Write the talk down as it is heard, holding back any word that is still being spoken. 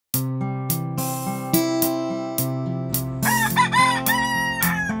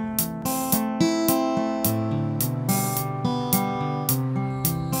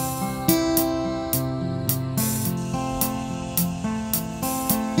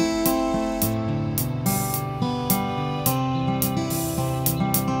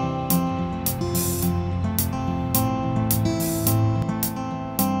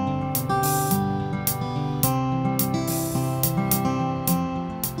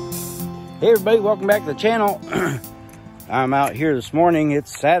Hey everybody, welcome back to the channel. I'm out here this morning.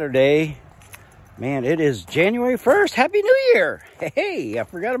 It's Saturday. Man, it is January 1st. Happy New Year. Hey, I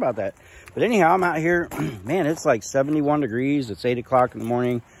forgot about that. But anyhow, I'm out here. Man, it's like 71 degrees. It's 8 o'clock in the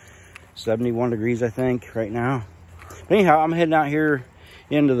morning. 71 degrees, I think, right now. But anyhow, I'm heading out here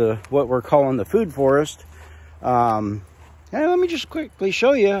into what we're calling the food forest. And let me just quickly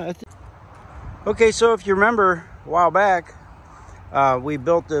show you. Okay, so if you remember a while back, we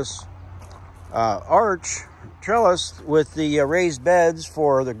built this arch trellis with the raised beds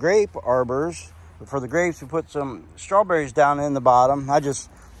for the grape arbors. For the grapes, we put some strawberries down in the bottom. I just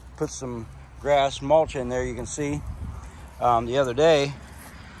put some grass mulch in there, you can see, the other day.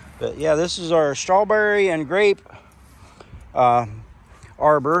 But yeah, this is our strawberry and grape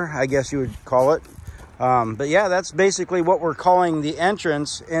arbor, I guess you would call it. But yeah, that's basically what we're calling the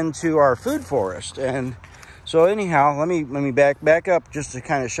entrance into our food forest. And so anyhow, let me back up just to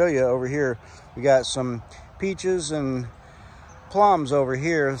kind of show you over here. We got some peaches and plums over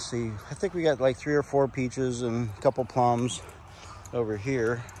here. Let's see, I think we got like 3 or 4 peaches and a couple plums over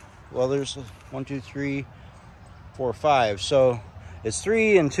here. Well, there's 1, 2, 3, 4, 5. So it's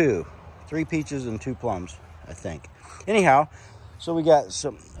 3 and 2. 3 peaches and 2 plums, I think. Anyhow, so we got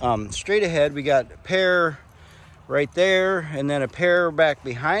some straight ahead. We got a pear right there, and then a pear back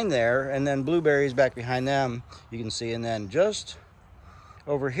behind there, and then blueberries back behind them, you can see. And then just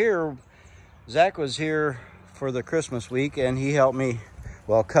over here, Zach was here for the Christmas week, and he helped me,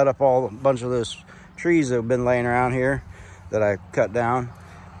 well, cut up a bunch of those trees that have been laying around here that I cut down.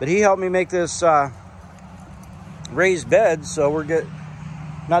 But he helped me make this raised bed, so we're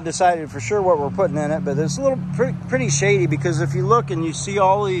not decided for sure what we're putting in it, but it's a little pretty shady, because if you look and you see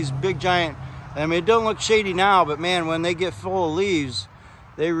all these big giant, I mean, it don't look shady now, but man, when they get full of leaves,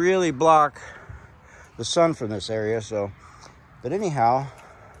 they really block the sun from this area. So, but anyhow,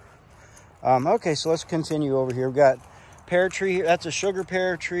 okay, so let's continue over here. We've got pear tree. That's a sugar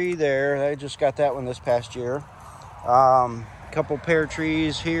pear tree there. I just got that one this past year. Couple pear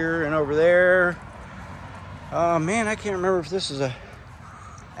trees here and over there. Man, I can't remember if this is a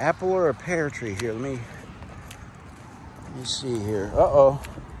apple or a pear tree here. Let me see here. Uh-oh.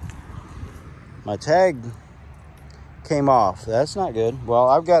 My tag came off. That's not good. Well,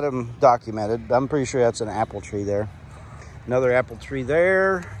 I've got them documented. I'm pretty sure that's an apple tree there. Another apple tree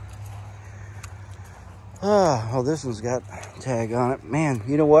there. Oh, this one's got a tag on it. Man,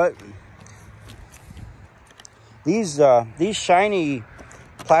 you know what? These shiny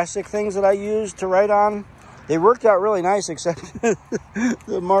plastic things that I use to write on, they worked out really nice, except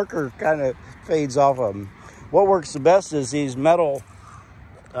the marker kind of fades off of them. What works the best is these metal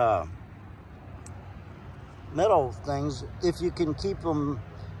things, if you can keep them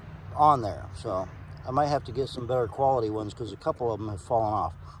on there. So I might have to get some better quality ones, because a couple of them have fallen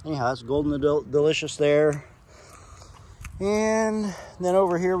off. Anyhow, that's Golden Delicious there. And then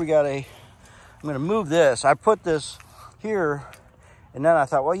over here we got I'm going to move this. I put this here, and then I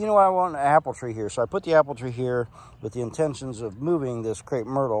thought, well, you know what, I want an apple tree here. So I put the apple tree here with the intentions of moving this crepe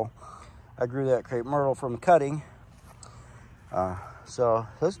myrtle. I grew that crepe myrtle from cutting. So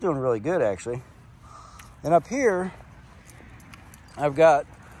that's doing really good, actually. And up here, I've got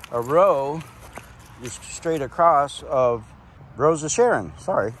a row just straight across of Rose of Sharon.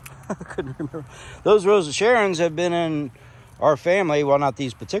 Sorry, I couldn't remember. Those Rose of Sharons have been in our family. Well, not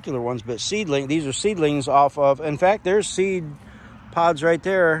these particular ones, but seedling. These are seedlings off of. In fact, there's seed pods right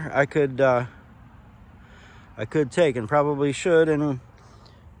there. I could take, and probably should. And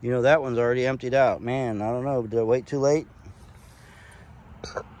you know, that one's already emptied out. Man, I don't know. Did I wait too late?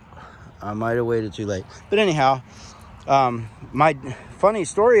 I might have waited too late. But anyhow, my funny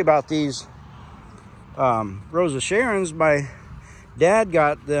story about these Rose of Sharons, my dad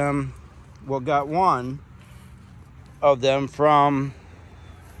got them, well, got one of them from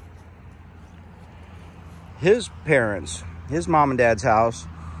his parents, his mom and dad's house.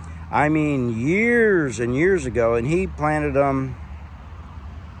 I mean, years and years ago, and he planted them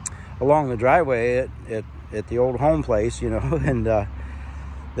along the driveway at the old home place, you know, and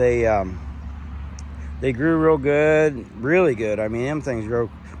they grew real good, really good. I mean, them things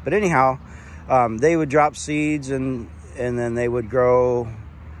grow. But anyhow, they would drop seeds, and then they would grow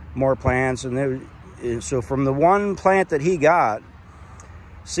more plants. And so from the one plant that he got,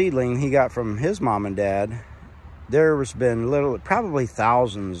 seedling he got from his mom and dad, there's been probably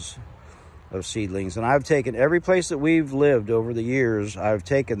thousands of seedlings. And I've taken every place that we've lived over the years, I've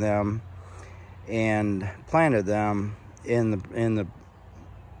taken them and planted them in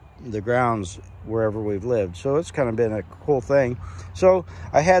the grounds wherever we've lived. So it's kind of been a cool thing. So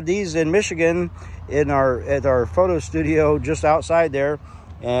I had these in Michigan at our photo studio just outside there.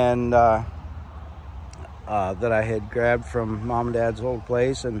 and that I had grabbed from Mom and Dad's old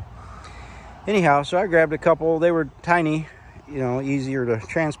place. And anyhow, so I grabbed a couple. They were tiny, you know, easier to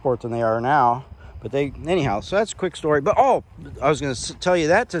transport than they are now. But anyhow, so that's a quick story. But I was going to tell you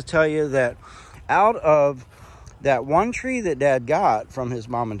that to tell you that out of that one tree that Dad got from his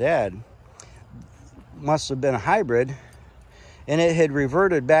mom and dad, must have been a hybrid, and it had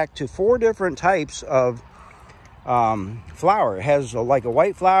reverted back to 4 different types of flower. It has like a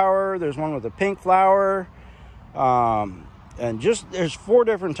white flower, there's one with a pink flower, and just there's 4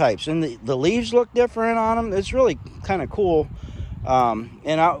 different types, and the leaves look different on them. It's really kind of cool.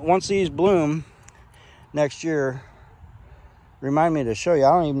 Once these bloom next year, remind me to show you.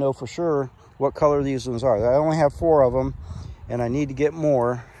 I don't even know for sure what color these ones are. I only have 4 of them, and I need to get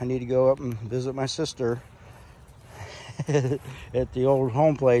more. I need to go up and visit my sister at the old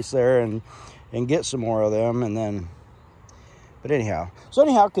home place there and get some more of them. And then, but anyhow,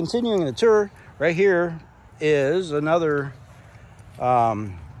 continuing the tour, right here is another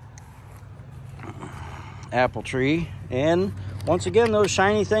apple tree, and once again, those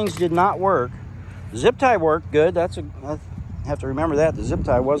shiny things did not work. Zip tie worked good. I have to remember that. The zip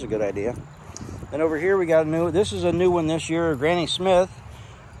tie was a good idea. And over here we got this is a new one this year, Granny Smith.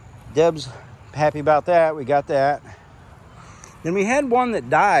 Deb's happy about that. We got that. Then we had one that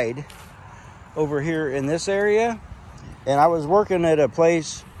died over here in this area, and I was working at a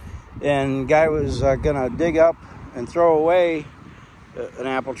place, and guy was gonna dig up and throw away an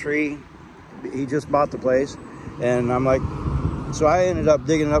apple tree. He just bought the place, and I'm like, so I ended up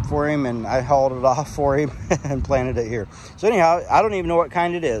digging it up for him, and I hauled it off for him and planted it here. So anyhow, I don't even know what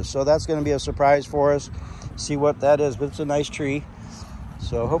kind it is, so that's going to be a surprise for us. See what that is, but it's a nice tree.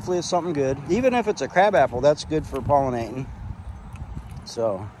 So hopefully it's something good. Even if it's a crab apple, that's good for pollinating.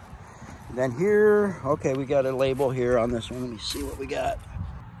 So then here, okay, we got a label here on this one. Let me see what we got.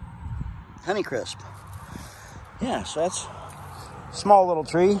 Honeycrisp. Yeah, so that's a small little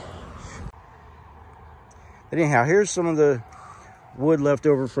tree. But anyhow, here's some of the wood left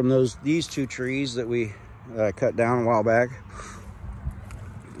over from these 2 trees that we cut down a while back,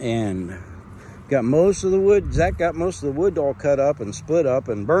 and got most of the wood. Zach got most of the wood all cut up and split up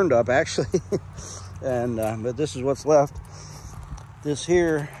and burned up, actually. And but this is what's left. This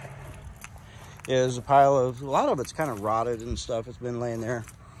here is a pile of, a lot of it's kind of rotted and stuff. It's been laying there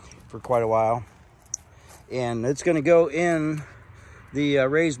for quite a while, and it's going to go in the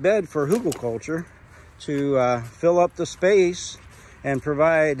raised bed for hugelkultur to fill up the space and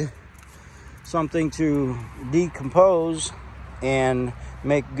provide something to decompose and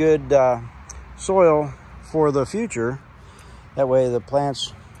make good soil for the future. That way the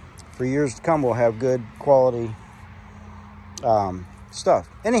plants for years to come will have good quality stuff.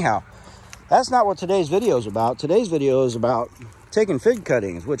 Anyhow, that's not what today's video is about. Today's video is about taking fig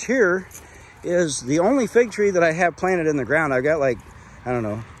cuttings, which here is the only fig tree that I have planted in the ground. I've got like, I don't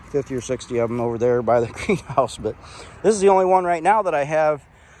know, 50 or 60 of them over there by the greenhouse, but this is the only one right now that I have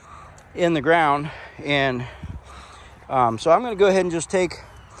in the ground. And so I'm going to go ahead and just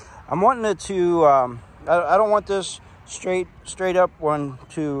I'm wanting it to, I don't want this straight up one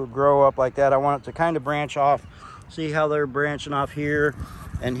to grow up like that. I want it to kind of branch off. See how they're branching off here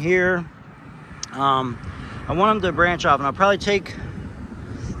and here. I want them to branch off, and I'll probably take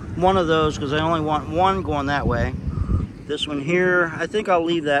one of those because I only want one going that way. This one here, I think I'll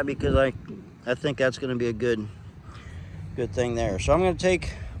leave that because I think that's going to be a good thing there. So I'm going to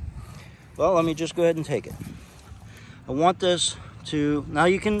take, well, let me just go ahead and take it. I want this to, now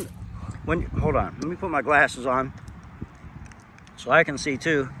you can, hold on, let me put my glasses on so I can see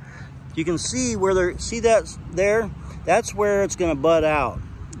too. You can see where see that there? That's where it's going to bud out,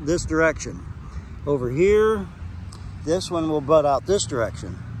 this direction. Over here, this one will bud out this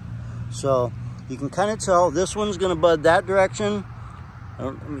direction. So you can kind of tell this one's going to bud that direction.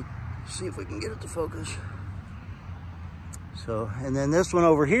 Let me see if we can get it to focus. So, and then this one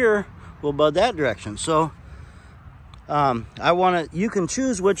over here will bud that direction. So you can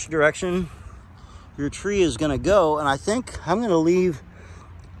choose which direction your tree is going to go. And I think I'm going to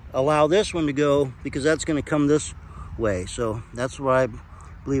allow this one to go because that's going to come this way. So that's what I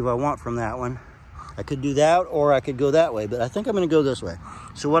believe I want from that one. I could do that, or I could go that way, but I think I'm going to go this way.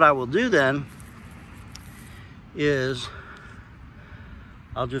 So what I will do then is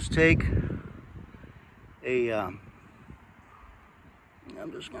I'll just take I'm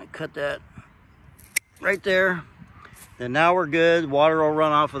just going to cut that right there. And now we're good. Water will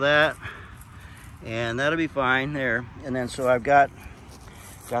run off of that, and that'll be fine there. And then so I've got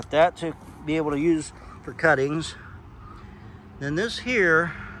that to be able to use for cuttings. Then this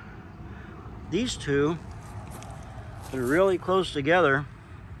here, these two, they're really close together.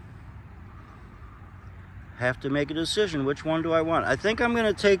 have to make a decision. Which one do I want? I think I'm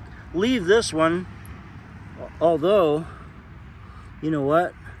going to leave this one, although, you know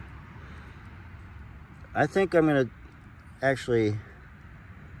what? I think I'm going to actually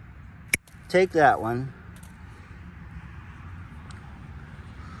take that one.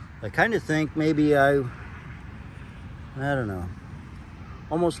 I kind of think maybe I don't know,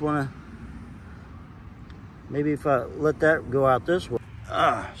 almost want to, maybe if I let that go out this way.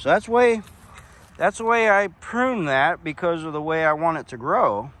 So that's the way I prune that, because of the way I want it to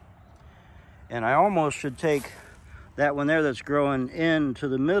grow. And I almost should take that one there that's growing into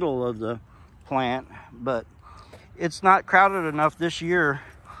the middle of the plant, but it's not crowded enough this year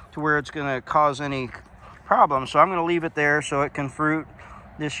to where it's going to cause any problems. So I'm going to leave it there so it can fruit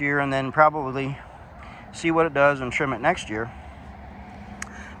this year, and then probably see what it does and trim it next year.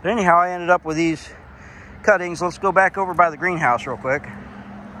 But anyhow, I ended up with these cuttings. Let's go back over by the greenhouse real quick.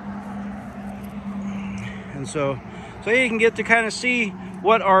 And so you can get to kind of see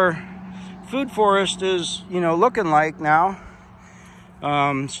what our food forest is, you know, looking like now.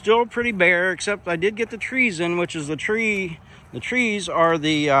 Still pretty bare, except I did get the trees in, which is the trees are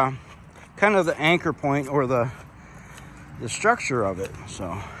the kind of the anchor point, or the structure of it.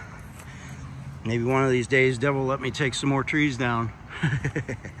 So maybe one of these days Devil will let me take some more trees down.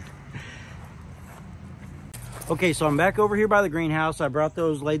 Okay, so I'm back over here by the greenhouse. I brought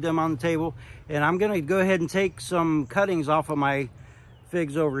those, laid them on the table, and I'm gonna go ahead and take some cuttings off of my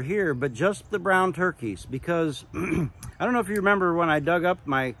figs over here, but just the brown turkeys, because I don't know if you remember when I dug up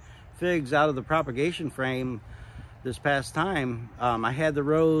my figs out of the propagation frame this past time. I had the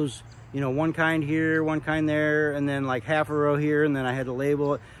rows, you know, one kind here, one kind there, and then like half a row here, and then I had to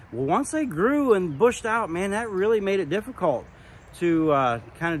label it. Well, once they grew and bushed out, man, that really made it difficult to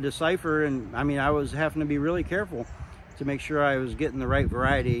kind of decipher. And I mean, I was having to be really careful to make sure I was getting the right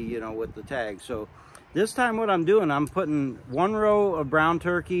variety, you know, with the tag. So this time what I'm doing, I'm putting one row of brown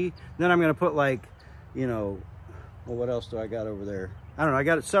turkey, then I'm going to put, like, you know, well, what else do I got over there? I don't know, I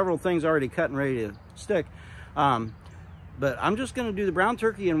got several things already cut and ready to stick. But I'm just going to do the brown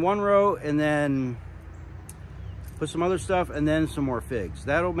turkey in one row, and then put some other stuff, and then some more figs.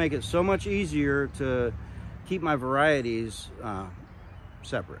 That'll make it so much easier to keep my varieties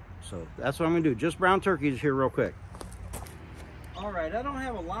separate. So that's what I'm going to do. Just brown turkeys here real quick. All right, I don't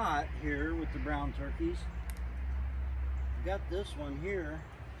have a lot here with the brown turkeys. Got this one here.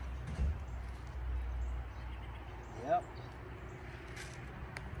 Yep.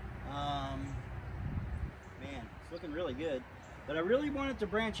 Man, it's looking really good. But I really want it to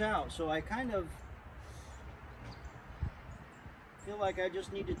branch out, so I kind of feel like I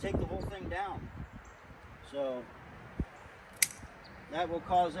just need to take the whole thing down. So that will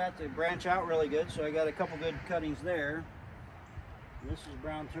cause that to branch out really good. So I got a couple good cuttings there. This is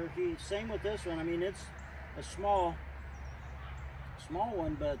brown turkey. Same with this one. I mean, it's a small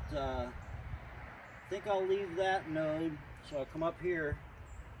one, but I think I'll leave that node. So I'll come up here,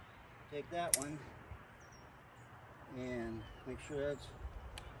 take that one, and make sure that's,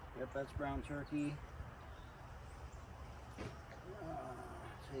 yep, that's brown turkey.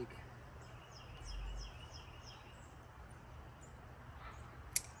 Take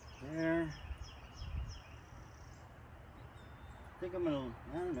there. I think I'm gonna,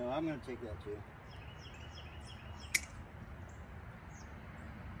 I don't know, I'm gonna take that too.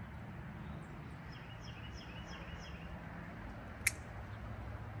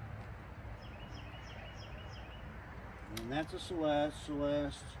 And that's a Celeste.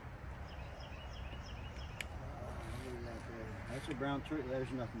 That's a brown turkey. There's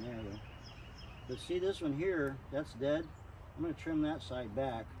nothing there though. But see this one here, that's dead. I'm gonna trim that side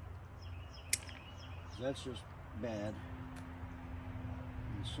back. That's just bad.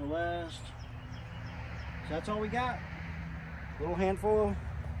 And Celeste. So that's all we got. Little handful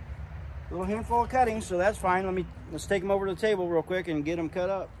of cuttings, so that's fine. Let's take them over to the table real quick and get them cut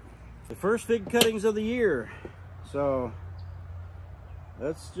up. The first fig cuttings of the year. So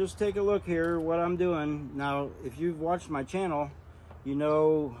let's just take a look here what I'm doing. Now, if you've watched my channel, you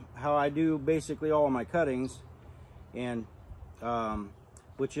know how I do basically all of my cuttings, and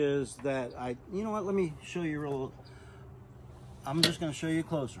which is that you know what, let me show you real, I'm just going to show you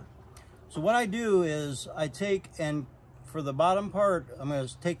closer. So what I do is I take, and for the bottom part, I'm going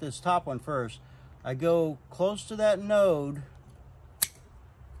to take this top one first. I go close to that node,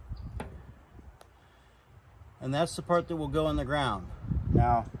 and that's the part that will go in the ground.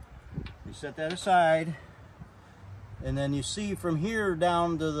 Now, you set that aside, and then you see from here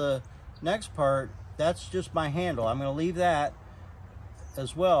down to the next part, that's just my handle. I'm going to leave that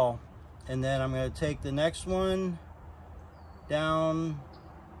as well, and then I'm going to take the next one down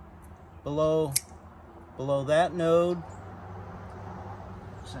below below that node.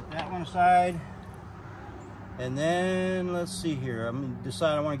 Set that one aside. And then let's see here. I'm gonna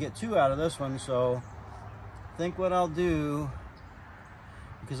decide I want to get 2 out of this one. So I think what I'll do,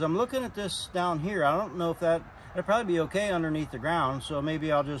 because I'm looking at this down here, I don't know if that'd probably be okay underneath the ground. So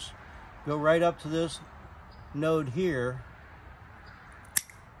maybe I'll just go right up to this node here.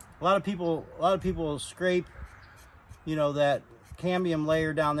 A lot of people scrape, you know, that cambium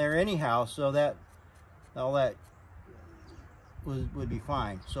layer down there anyhow, so that all that would be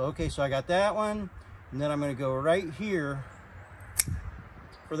fine. So okay, so I got that one, and then I'm going to go right here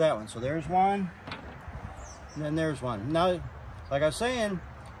for that one. So there's one, and then there's one. Now, like I was saying,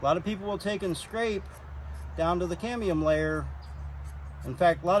 a lot of people will take and scrape down to the cambium layer. In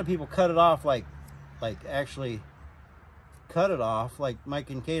fact, a lot of people cut it off, like actually cut it off, like Mike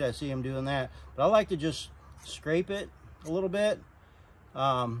and Kate, I see them doing that. But I like to just scrape it a little bit.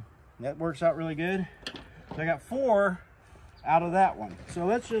 That works out really good. So I got 4 out of that one. So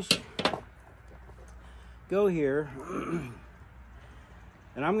let's just go here.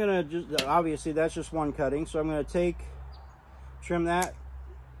 And I'm gonna just, obviously that's just one cutting, so I'm gonna trim that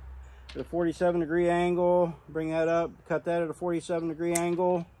at a 47-degree angle, bring that up, cut that at a 47-degree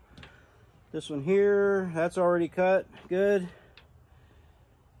angle. This one here, that's already cut, good.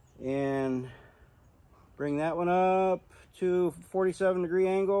 And bring that one up to 47-degree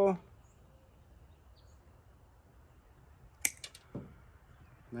angle.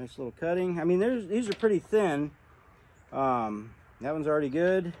 Nice little cutting. I mean, these are pretty thin. That one's already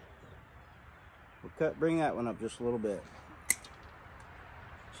good. We'll bring that one up just a little bit.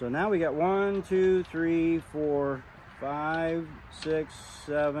 So now we got 1, 2, 3, 4, 5, 6,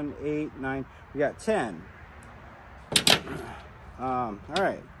 7, 8, 9. We got 10. All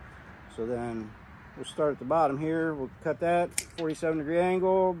right. So then we'll start at the bottom here. We'll cut that 47-degree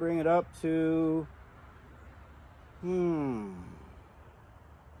angle. Bring it up to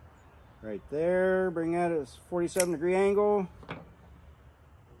right there. Bring that at a 47-degree angle.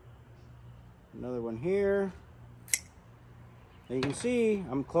 Another one here. Now you can see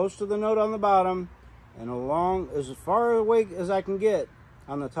I'm close to the node on the bottom and along as far away as I can get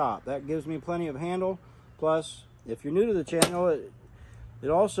on the top. That gives me plenty of handle. Plus, if you're new to the channel, it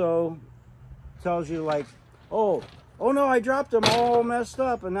also tells you like, oh no, I dropped them all messed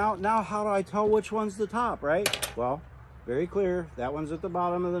up, and now how do I tell which one's the top, right? Well, very clear. That one's at the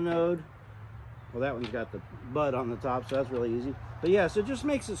bottom of the node. Well, that one's got the bud on the top, so that's really easy. But yes, it just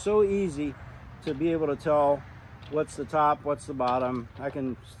makes it so easy to be able to tell what's the top, what's the bottom. I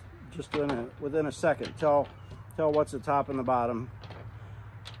can just within a second tell what's the top and the bottom,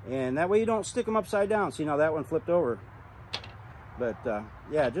 and that way you don't stick them upside down. See, now that one flipped over. But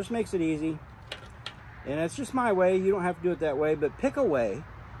yeah, it just makes it easy, and it's just my way. You don't have to do it that way, but pick a way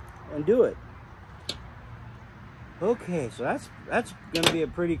and do it. Okay, so that's going to be a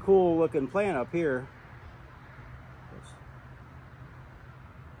pretty cool looking plant up here.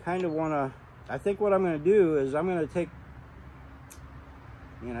 Kind of want to, I think what I'm going to do is I'm going to take,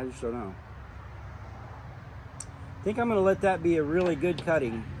 man, I just don't know. I think I'm going to let that be a really good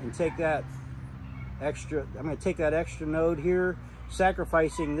cutting and take that extra, I'm going to take that extra node here,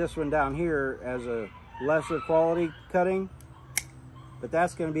 sacrificing this one down here as a lesser quality cutting. But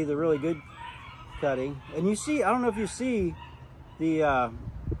that's going to be the really good cutting. And you see, I don't know if you see the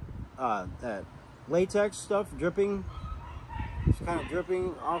that latex stuff dripping. It's kind of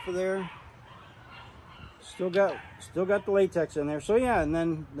dripping off of there. Still got the latex in there. So yeah, and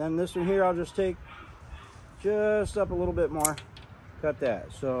then this one here I'll just take just up a little bit more, cut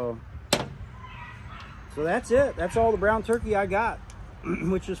that. So that's it. That's all the brown turkey I got,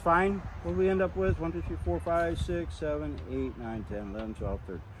 which is fine. What do we end up with? 1, 2, 3, 4, 5, 6, 7, 8, 9, 10, 11, 12,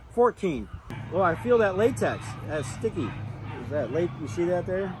 13, 14. Well, I feel that latex. That's sticky. Is that late? You see that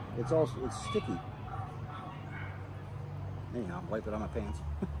there? It's sticky. Anyhow, wipe it on my pants.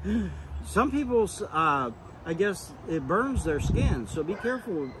 Some people, I guess it burns their skin. So be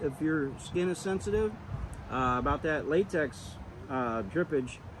careful if your skin is sensitive about that latex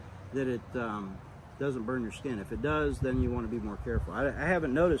drippage, that it doesn't burn your skin. If it does, then you want to be more careful. I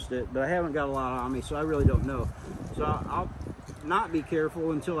haven't noticed it, but I haven't got a lot on me, so I really don't know. So I'll not be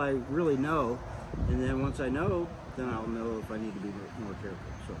careful until I really know, and then once I know, then I'll know if I need to be more careful.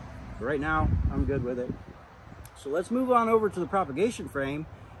 So right now, I'm good with it. So let's move on over to the propagation frame,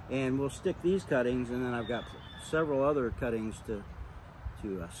 and we'll stick these cuttings, and then I've got several other cuttings to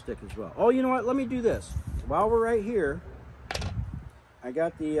stick as well. Oh, you know what? Let me do this. While we're right here, I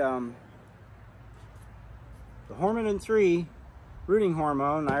got the Hormonin 3 rooting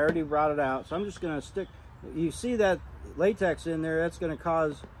hormone. I already brought it out, so I'm just going to stick. You see that latex in there? That's going to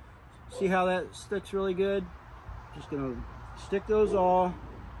cause See how that sticks really good? Just gonna stick those all,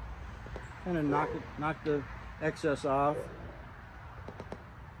 kind of knock the excess off.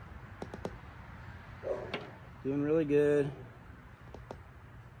 Doing really good.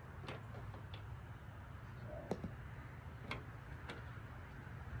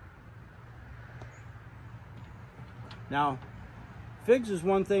 Now, figs is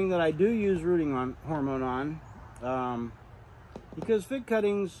one thing that I do use rooting hormone on, because fig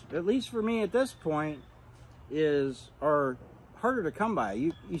cuttings, at least for me at this point, are harder to come by.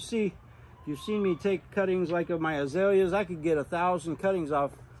 You see, if you've seen me take cuttings like of my azaleas, I could get 1,000 cuttings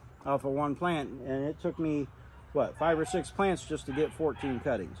off of one plant, and it took me, what, 5 or 6 plants just to get 14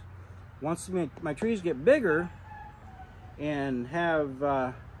 cuttings. Once my trees get bigger and have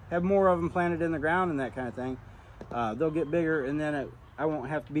more of them planted in the ground and that kind of thing, they'll get bigger, and then I won't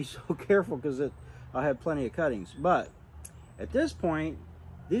have to be so careful because I'll have plenty of cuttings. But at this point,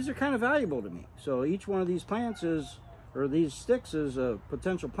 these are kind of valuable to me. So each one of these plants or these sticks is a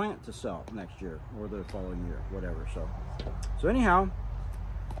potential plant to sell next year or the following year, whatever. So anyhow,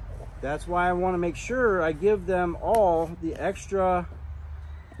 that's why I want to make sure I give them all the extra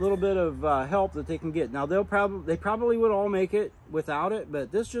little bit of help that they can get. Now they probably would all make it without it,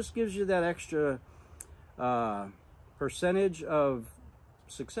 but this just gives you that extra percentage of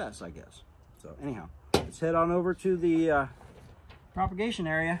success, I guess. So anyhow, let's head on over to the propagation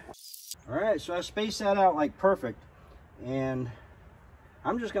area. All right, so I spaced that out like perfect, and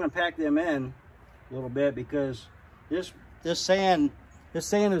I'm just going to pack them in a little bit because this sand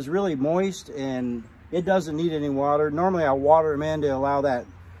is really moist and it doesn't need any water. Normally I water them in to allow that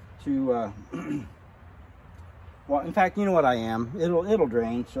to well, in fact, you know what I am, it'll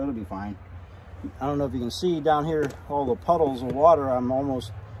drain, so it'll be fine. I don't know if you can see down here all the puddles of water I'm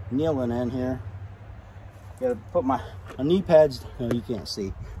almost kneeling in here. Gotta put my knee pads, no, you can't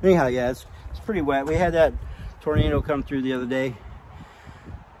see. Anyhow, yeah, it's pretty wet. We had that tornado come through the other day.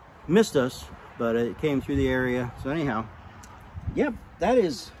 Missed us, but it came through the area. So anyhow, yep, that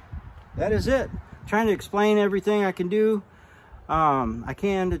is it. Trying to explain everything I can do. I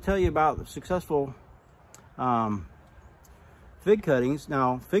can to tell you about successful fig cuttings.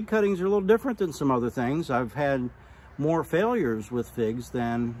 Now, fig cuttings are a little different than some other things. I've had more failures with figs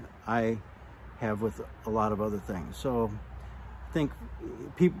than I have with a lot of other things. So I think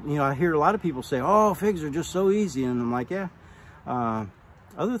people, I hear a lot of people say, oh, figs are just so easy. And I'm like, yeah,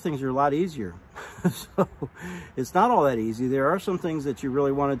 other things are a lot easier. So it's not all that easy. There are some things that you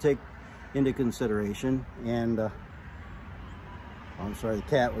really want to take into consideration. And oh, I'm sorry, the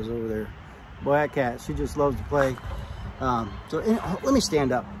cat was over there. Boy, that cat, she just loves to play. Let me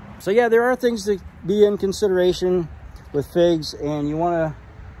stand up. So yeah, there are things to be in consideration with figs, and you want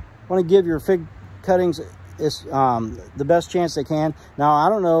to give your fig cuttings the best chance they can. Now, I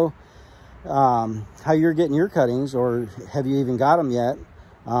don't know how you're getting your cuttings, or have you even got them yet?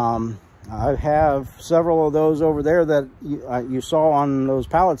 I have several of those over there that you saw on those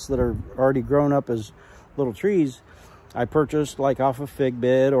pallets that are already grown up as little trees. I purchased like off of Fig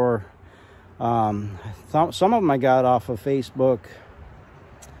Bid, or some of them I got off of Facebook.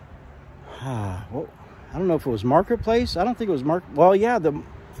 Well, I don't know if it was Marketplace. I don't think it was well, yeah,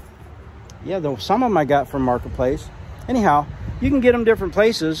 some of them I got from Marketplace. Anyhow, you can get them different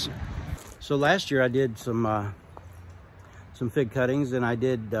places. So last year I did some fig cuttings, and I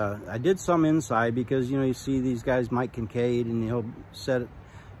did some inside because you see these guys, Mike Kincaid, and he'll set it.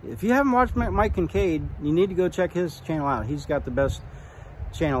 If you haven't watched Mike Kincaid, you need to go check his channel out. He's got the best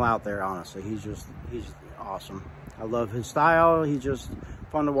channel out there, honestly. He's awesome. I love his style. He's just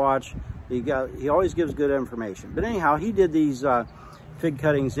fun to watch. He always gives good information. But anyhow, he did these fig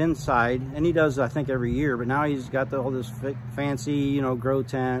cuttings inside, and he does, I think, every year. But now he's got all this fancy, grow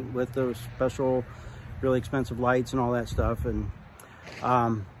tent with those special, really expensive lights and all that stuff. And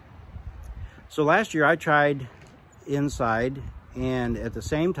so last year I tried inside, and at the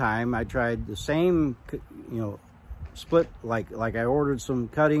same time I tried the same, split, like I ordered some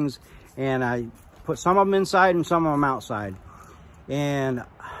cuttings, and I put some of them inside and some of them outside. And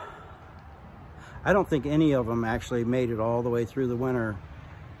I don't think any of them actually made it all the way through the winter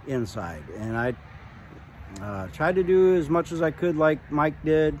inside. And I tried to do as much as I could like Mike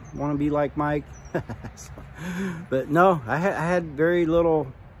did, want to be like Mike. But no, I had very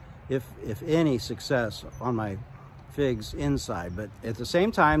little, if any, success on my figs inside. But at the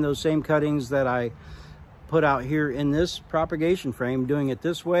same time, those same cuttings that I put out here in this propagation frame, doing it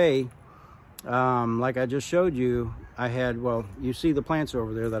this way, like I just showed you, I had, well, you see the plants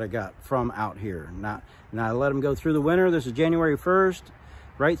over there that I got from out here. Now I let them go through the winter. This is January 1st,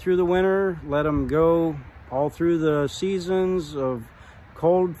 right through the winter. Let them go all through the seasons of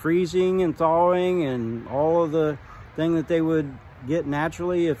cold freezing and thawing and all of the thing that they would get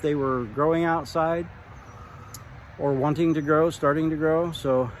naturally if they were growing outside or wanting to grow, starting to grow.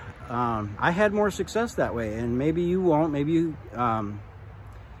 So I had more success that way, and maybe you won't. Maybe you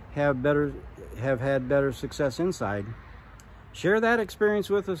have had better success inside. Share that experience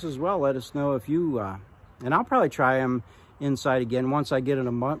with us as well. Let us know if you and I'll probably try them inside again once I get an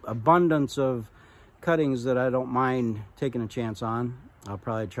abundance of cuttings that I don't mind taking a chance on. I'll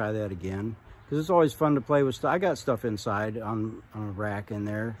probably try that again, because it's always fun to play with stuff. I got stuff inside on a rack in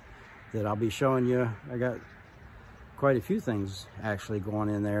there that I'll be showing you. I got quite a few things actually going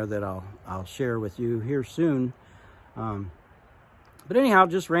in there that I'll share with you here soon. But anyhow,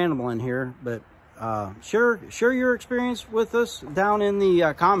 just rambling here. But share your experience with us down in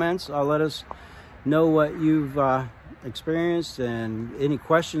the comments. Let us know what you've experienced and any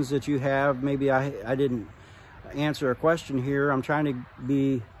questions that you have. Maybe I didn't answer a question here. I'm trying to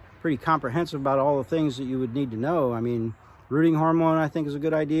be pretty comprehensive about all the things that you would need to know. I mean, rooting hormone I think is a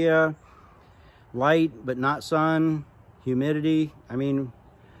good idea. Light but not sun, humidity. I mean,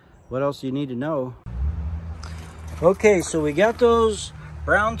 what else do you need to know? Okay, so we got those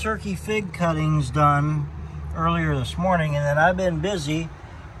brown turkey fig cuttings done earlier this morning, and then I've been busy.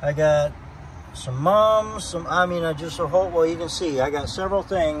 I got some mums, well, you can see I got several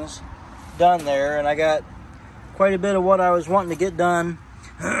things done there, and I got quite a bit of what I was wanting to get done.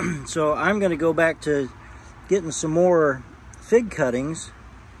 So I'm going to go back to getting some more fig cuttings.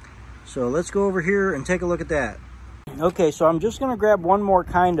 So let's go over here and take a look at that. Okay, so I'm just going to grab one more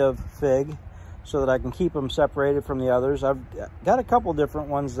kind of fig so that I can keep them separated from the others. I've got a couple different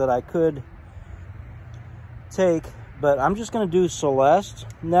ones that I could take, but I'm just going to do Celeste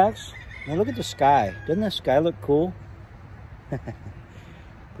next. And look at the sky. Doesn't the sky look cool?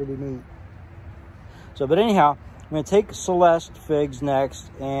 Pretty neat. So, but anyhow, I'm going to take Celeste figs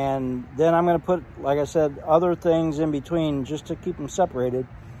next, and then I'm going to put, like I said, other things in between just to keep them separated.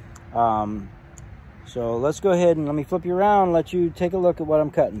 So let's go ahead and let me flip you around and let you take a look at what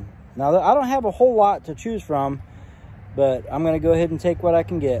I'm cutting. Now, I don't have a whole lot to choose from, but I'm going to go ahead and take what I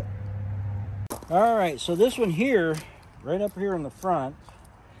can get. All right, so this one here, right up here in the front,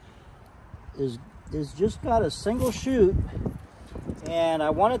 is just got a single shoot, and I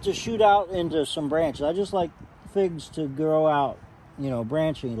want it to shoot out into some branches. I just like figs to grow out, you know,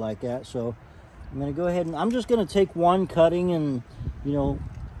 branching like that. So I'm going to go ahead and I'm just going to take one cutting and, you know,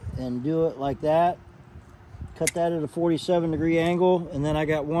 and do it like that. Cut that at a 47-degree angle, and then I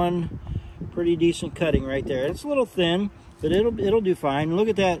got one pretty decent cutting right there. It's a little thin, but it'll do fine. Look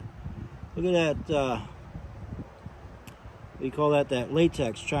at that. Look at that. We call that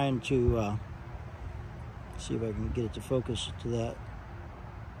latex. Trying to see if I can get it to focus to that.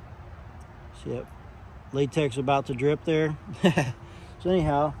 See, yep, latex about to drip there. So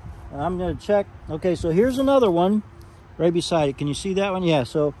anyhow, I'm going to check. Okay, so here's another one right beside it. Can you see that one? Yeah.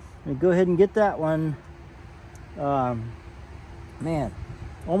 So I'm going to go ahead and get that one. Man,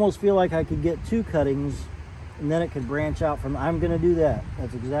 almost feel like I could get two cuttings, and then it could branch out from. I'm going to do that.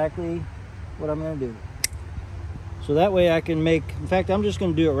 That's exactly what I'm going to do. So that way I can make, in fact, I'm just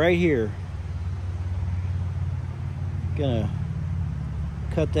going to do it right here. Gonna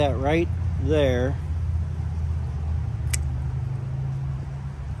cut that right there.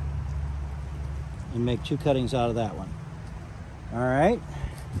 And make two cuttings out of that one. All right.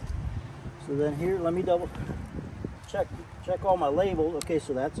 So then here, let me double check all my labels. Okay,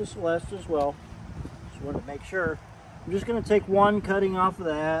 so that's a Celeste as well. Just wanted to make sure. I'm just going to take one cutting off of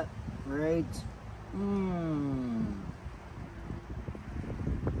that. Right.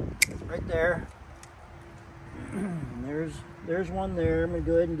 Right there. There's one there. I'm going to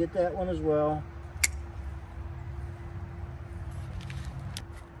go ahead and get that one as well.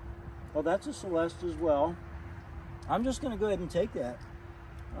 Well, that's a Celeste as well. I'm just going to go ahead and take that.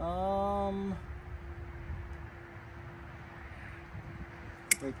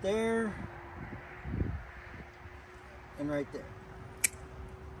 Right there. And right there.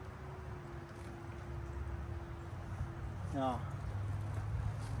 Now,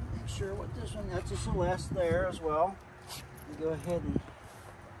 make sure what this one, that's a Celeste there as well. Go ahead and,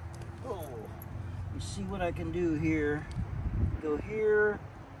 let me see what I can do here. Go here.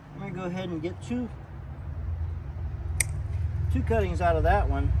 I'm going to go ahead and get two cuttings out of that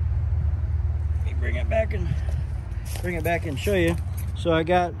one. Let me bring it back and show you. So I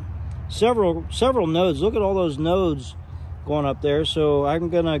got several nodes. Look at all those nodes going up there. So I'm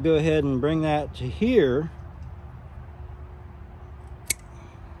going to go ahead and bring that to here.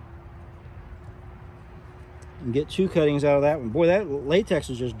 And get two cuttings out of that one. Boy, that latex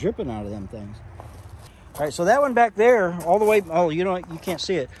is just dripping out of them things. All right, so that one back there, all the way, oh, you know what, you can't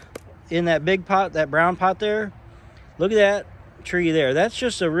see it. In that big pot, that brown pot there, look at that tree there. That's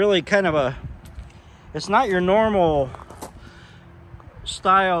just a really kind of a, it's not your normal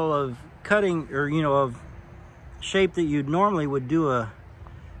style of cutting, or, you know, of shape that you'd normally would do a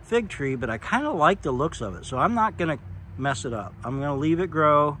fig tree, but I kind of like the looks of it. So I'm not gonna mess it up. I'm gonna leave it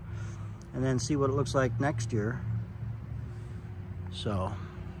grow and then see what it looks like next year. So,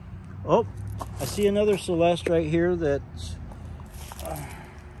 oh, I see another Celeste right here that's,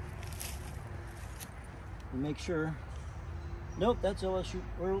 make sure. Nope, that's LSU,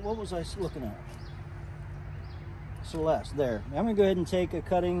 or what was I looking at? Celeste, there. I'm gonna go ahead and take a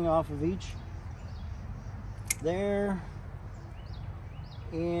cutting off of each. There.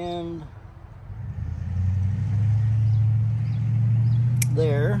 And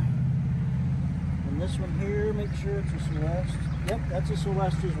there. And this one here, make sure it's a Celeste. Yep, that's a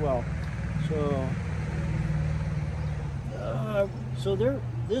Celeste as well. So there,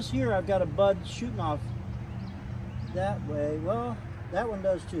 this here I've got a bud shooting off that way. Well, that one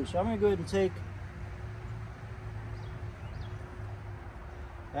does too. So I'm gonna go ahead and take,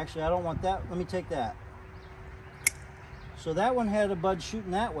 actually I don't want that, let me take that. So that one had a bud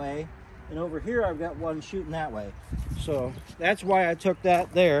shooting that way, and over here I've got one shooting that way. So that's why I took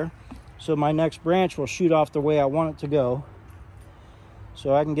that there. So my next branch will shoot off the way I want it to go.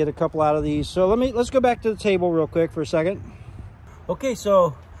 So I can get a couple out of these. So let's go back to the table real quick for a second. Okay,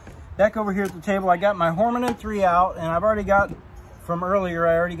 so back over here at the table, I got my Hormonen 3 out, and I've already got, from earlier,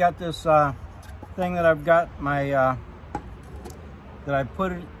 I already got this thing that I've got my, that I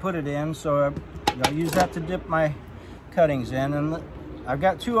put it in. So I'll use that to dip my cuttings in, and I've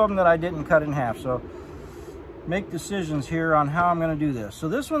got 2 of them that I didn't cut in half. So make decisions here on how I'm going to do this. So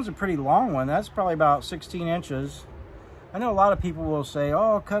this one's a pretty long one. That's probably about 16 inches. I know a lot of people will say,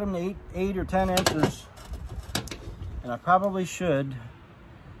 oh, cut them to 8 or 10 inches. And I probably should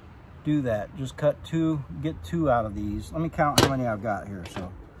do that. Just cut 2, get 2 out of these. Let me count how many I've got here. So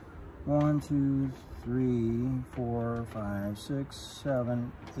 1, 2, 3, 4, 5, 6,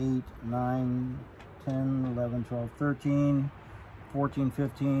 7, 8, 9, 10, 11, 12, 13, 14,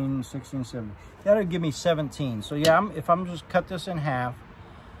 15, 16, 17. That'll give me 17. So yeah, if I'm just cut this in half.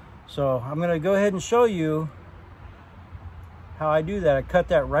 So I'm gonna go ahead and show you how I do that. I cut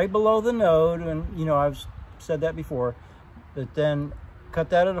that right below the node, and you know, I've said that before, but then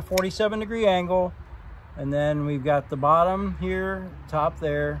cut that at a 47-degree angle, and then we've got the bottom here, top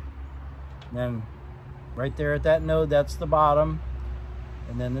there, and then right there at that node, that's the bottom,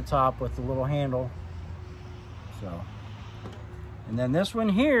 and then the top with the little handle. So, and then this one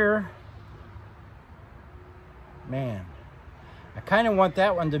here, man, I kind of want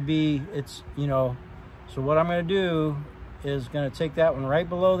that one to be, it's, you know, so what I'm going to do is going to take that one right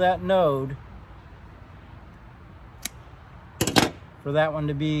below that node for that one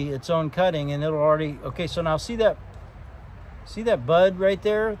to be its own cutting, and it'll already, okay, so now see that bud right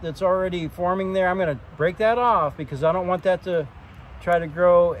there that's already forming there? I'm going to break that off because I don't want that to try to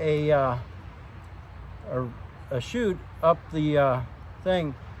grow a shoot up the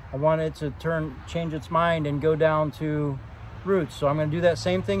thing. I want it to change its mind and go down to roots. So I'm going to do that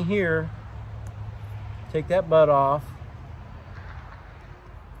same thing here. Take that bud off,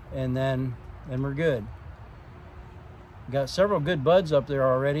 and then we're good. Got several good buds up there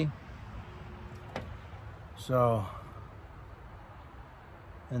already. So,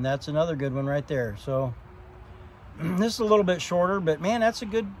 and that's another good one right there. So this is a little bit shorter, but man, that's a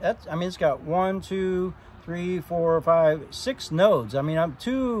good, I mean, it's got 1, 2, 3, 4, 5, 6 nodes. I mean, I'm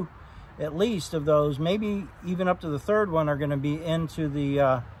 2 at least of those, maybe even up to the 3rd one, are going to be into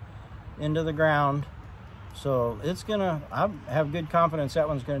the ground. So it's gonna, I have good confidence that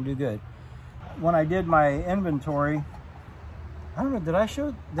one's going to do good. When I did my inventory, I don't know, did I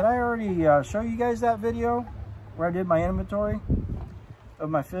already show you guys that video where I did my inventory of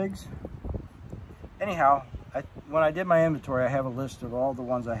my figs? Anyhow, when I did my inventory, I have a list of all the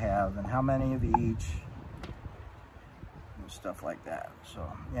ones I have and how many of each and stuff like that. So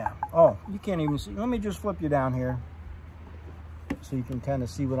yeah. Oh, you can't even see. Let me just flip you down here so you can kind of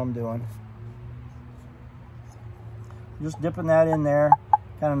see what I'm doing. Just dipping that in there,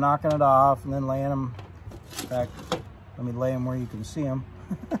 kind of knocking it off, and then laying them back. Let me lay them where you can see them.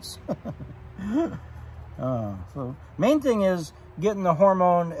 So main thing is getting the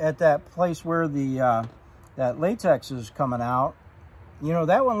hormone at that place where the that latex is coming out. You know,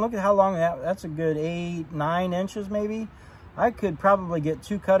 that one, look at how long that's a good 8, 9 inches maybe. I could probably get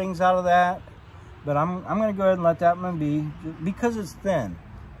 2 cuttings out of that, but I'm going to go ahead and let that one be because it's thin,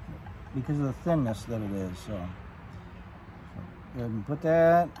 because of the thinness that it is. So go ahead and put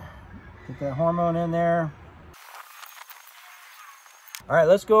that Get that hormone in there. All right,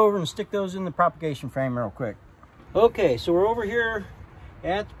 let's go over and stick those in the propagation frame real quick. Okay, so we're over here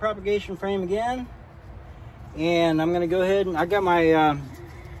at the propagation frame again. And I'm gonna go ahead and I got my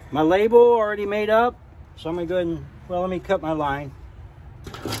my label already made up. So I'm gonna go ahead and, well, let me cut my line.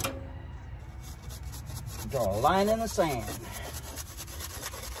 Draw a line in the sand.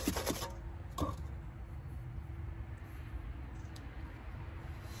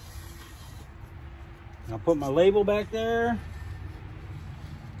 I'll put my label back there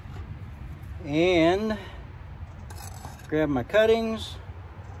and grab my cuttings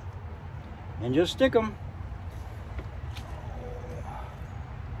and just stick them.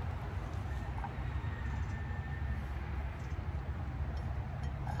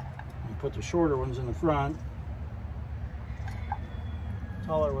 And put the shorter ones in the front,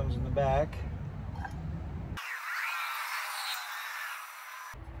 taller ones in the back.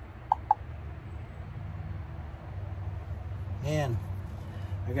 Man,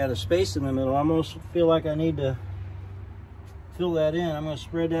 I got a space in the middle. I almost feel like I need to fill that in. I'm going to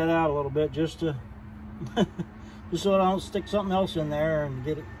spread that out a little bit just to just so I don't stick something else in there and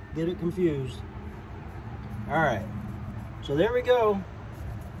get it confused. All right, so there we go.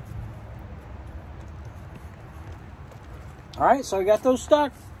 All right, so I got those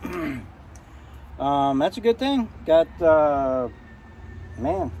stuck. That's a good thing. Got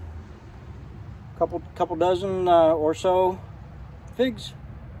man, couple dozen or so figs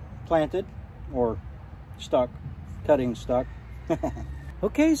planted or stuck, cuttings stuck.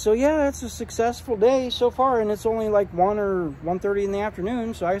 Okay, so yeah, that's a successful day so far, and it's only like 1 or 1:30 in the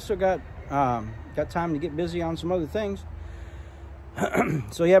afternoon, so I still got time to get busy on some other things.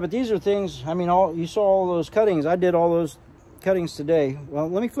 So yeah, but these are things, I mean, you saw all those cuttings. I did all those cuttings today. Well,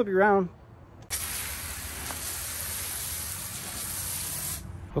 let me flip you around.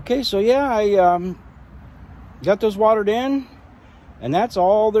 Okay, so yeah, I got those watered in, and that's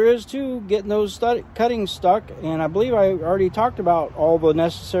all there is to getting those cuttings stuck. And I believe I already talked about all the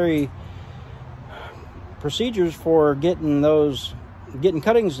necessary procedures for getting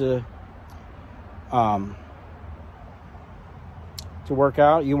cuttings to work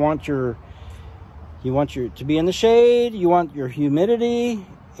out. You want your to be in the shade. You want your humidity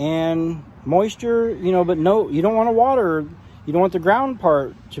and moisture, you know, but no, you don't want to water. You don't want the ground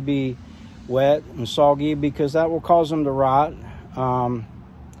part to be wet and soggy, because that will cause them to rot.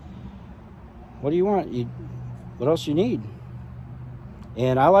 What do you want? What else you need?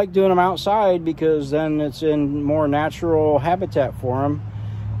 And I like doing them outside because then it's in more natural habitat for them.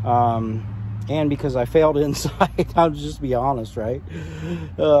 And because I failed inside, I'll just be honest, right?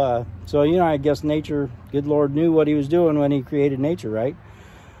 So, you know, I guess nature, good Lord knew what he was doing when he created nature, right?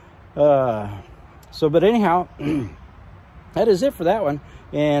 But anyhow, that is it for that one.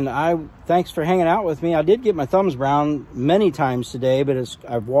 And thanks for hanging out with me. I did get my thumbs brown many times today, but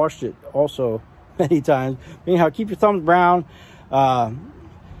I've washed it also many times. Anyhow, keep your thumbs brown,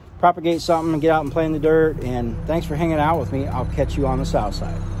 propagate something, and get out and play in the dirt. And thanks for hanging out with me. I'll catch you on the south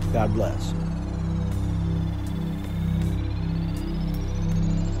side. God bless.